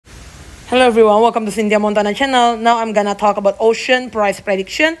Hello everyone, welcome to Cynthia Montana channel. Now I'm gonna talk about ocean price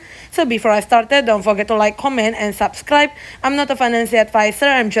prediction. So before I started, don't forget to like, comment, and subscribe. I'm not a financial advisor.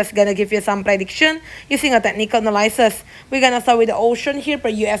 I'm just gonna give you some prediction using a technical analysis. We're gonna start with the ocean here. Per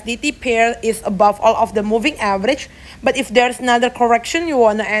USDT pair is above all of the moving average. But if there's another correction you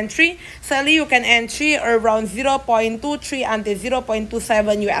wanna entry, sally you can entry around 0.23 until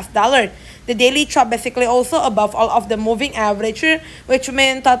 0.27 US dollar. The daily chart basically also above all of the moving average, which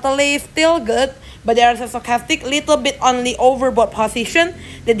means totally still good, but there's a stochastic little bit only overbought position.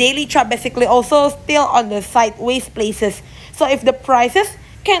 The daily chart basically also still on the sideways places. So if the prices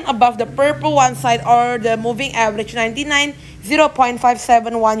can above the purple one side or the moving average 99,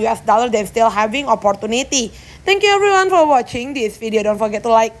 0.571 US dollar, they're still having opportunity. Thank you everyone for watching this video. Don't forget to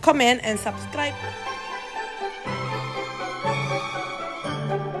like, comment, and subscribe.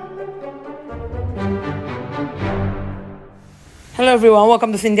 Hello everyone,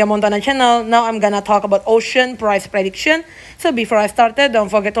 welcome to Cynthia Montana channel. Now I'm gonna talk about ocean price prediction. So before I started, don't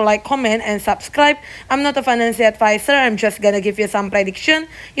forget to like, comment, and subscribe. I'm not a financial advisor. I'm just gonna give you some prediction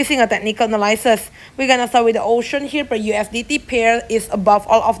using a technical analysis. We're gonna start with the ocean here. Per USDT pair is above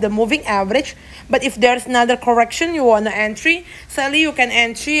all of the moving average. But if there's another correction you wanna entry, sally you can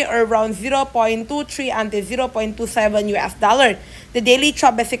entry around 0.23 until 0.27 US dollar. The daily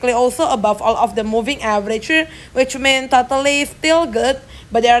chart basically also above all of the moving average, which means totally still good,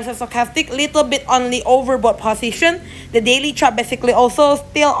 but there's a stochastic little bit only overbought position. The daily chart basically also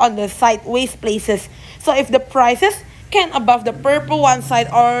still on the sideways places. So if the prices can above the purple one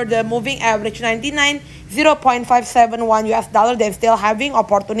side or the moving average 99, 0.571 US dollar, they're still having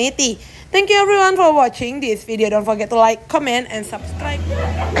opportunity. Thank you everyone for watching this video. Don't forget to like, comment, and subscribe.